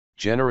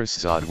Generous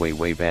Zodwa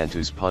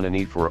Wabantu'S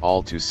Punani for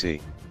all to see.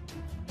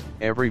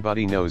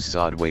 Everybody knows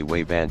Zodwa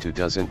Wabantu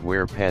doesn't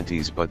wear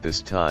panties, but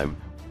this time,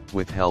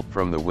 with help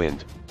from the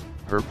wind,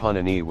 her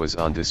punani was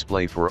on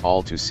display for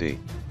all to see.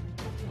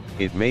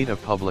 It made a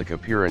public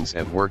appearance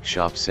at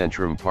Workshop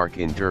Centrum Park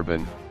in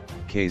Durban,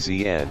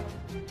 KZN.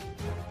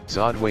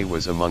 Zodwa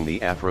was among the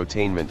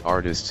Afrotainment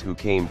artists who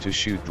came to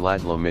shoot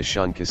Dladla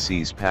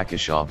Mshunqisi's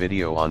Pakisha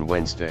video on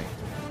Wednesday.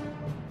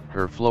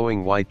 Her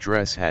flowing white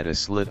dress had a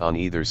slit on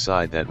either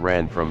side that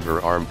ran from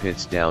her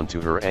armpits down to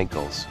her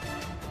ankles.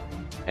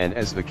 And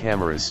as the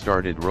cameras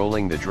started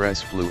rolling, the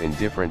dress flew in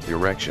different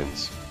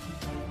directions.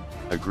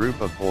 A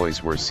group of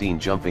boys were seen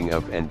jumping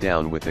up and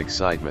down with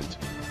excitement.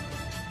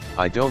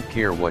 "I don't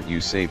care what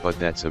you say, but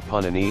that's a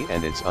punani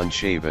and it's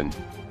unshaven,"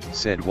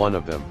 said one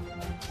of them.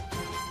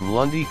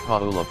 Mlondi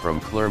Khawula from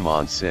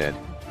Clermont said,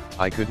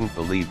 "I couldn't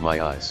believe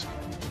my eyes.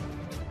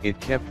 It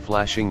kept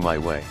flashing my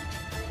way."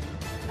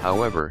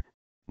 However,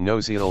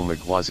 Nosihle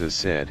Magwaza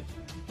said,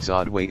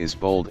 "Zodwa is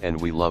bold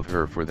and we love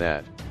her for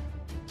that.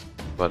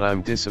 But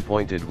I'm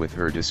disappointed with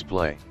her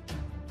display.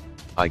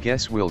 I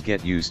guess we'll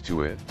get used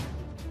to it."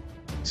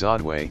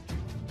 Zodwa,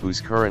 who's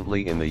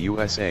currently in the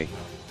USA,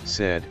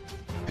 said,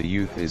 "The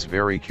youth is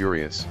very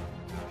curious.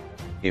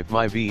 If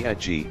my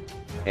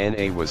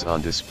VGNA was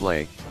on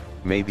display,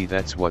 maybe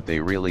that's what they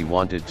really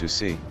wanted to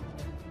see.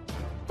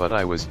 But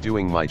I was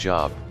doing my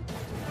job.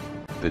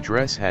 The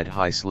dress had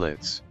high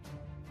slits.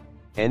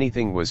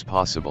 Anything was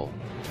possible.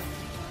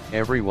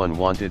 Everyone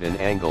wanted an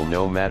angle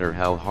no matter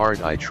how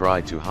hard I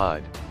tried to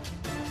hide.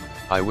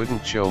 I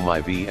wouldn't show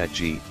my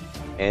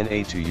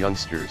VGNA to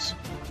youngsters."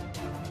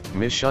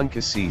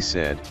 Mshunqisi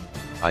said,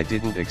 "I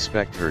didn't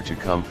expect her to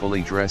come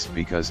fully dressed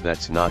because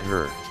that's not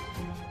her.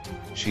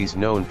 She's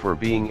known for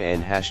being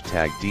an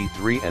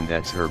 #D3 and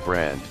that's her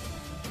brand.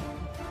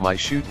 My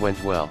shoot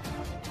went well."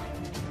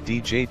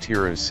 DJ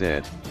Tira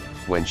said,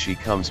 "When she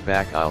comes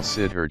back I'll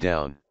sit her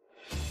down.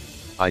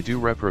 I do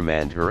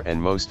reprimand her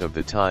and most of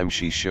the time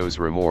she shows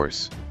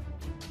remorse.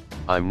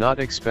 I'm not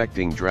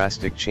expecting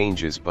drastic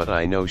changes, but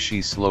I know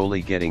she's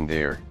slowly getting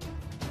there."